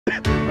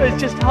It's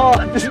just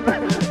hard.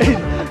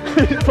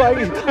 It's like,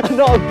 I'm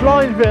not a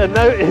blind bit of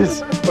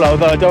notice. Well,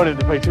 although I don't want him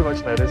to pay too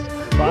much notice.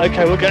 But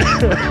okay, we'll get.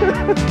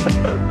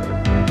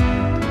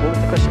 What was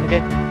the question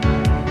again?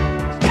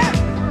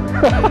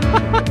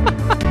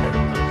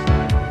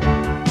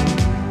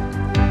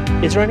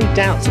 Is there any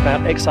doubts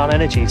about Exile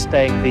Energy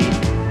staying the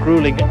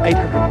grueling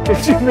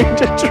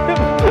 850-metre trip?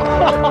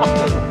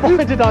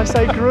 Why did I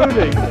say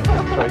grueling?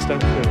 Sorry,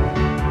 stand still.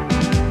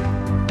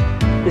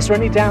 Is there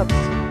any doubts?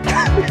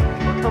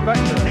 We'll come back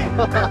to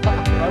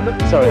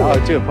that. Sorry,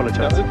 I do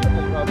apologise.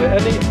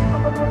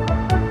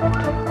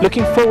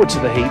 Looking forward to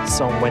the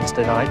heats on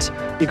Wednesday night.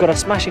 You've got a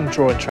smashing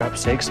draw in Trap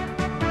 6,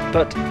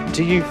 but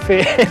do you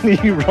fear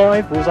any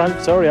rivals? I'm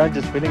sorry, I'm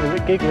just feeling a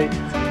bit giggly.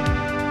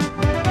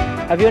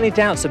 Have you any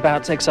doubts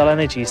about Exile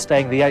Energy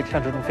staying the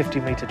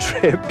 850-metre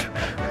trip?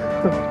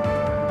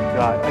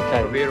 Right,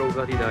 okay. We're all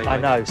bloody day, I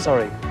know,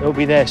 sorry. It'll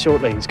be there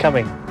shortly, it's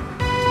coming.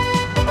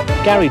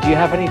 Gary, do you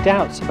have any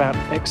doubts about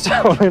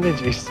Exile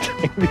Energy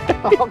staying the...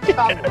 Oh, come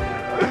on.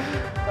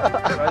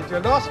 Your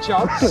last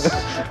chance.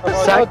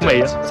 Sack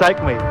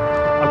me,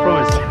 I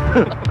promise.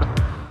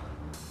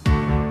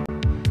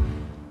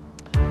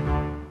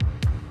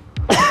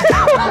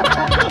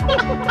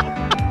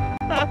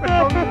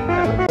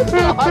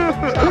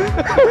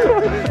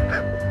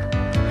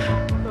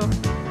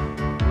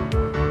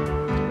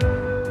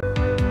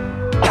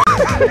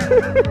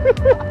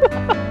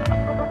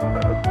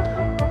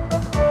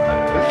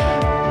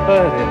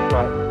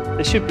 Right,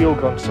 they should be all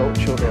gone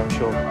shortly, I'm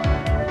sure.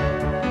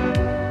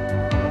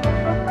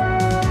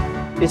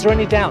 Is there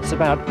any doubts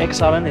about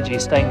Exile Energy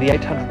staying the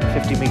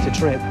 850-metre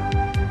trip?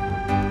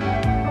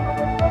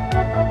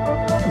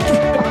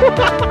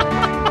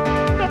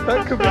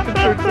 That could be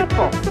the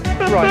pop.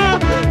 Right.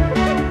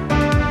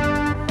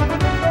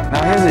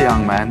 Now here's a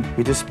young man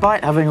who,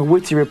 despite having a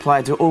witty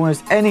reply to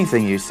almost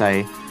anything you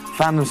say,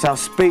 found himself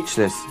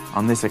speechless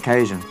on this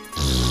occasion.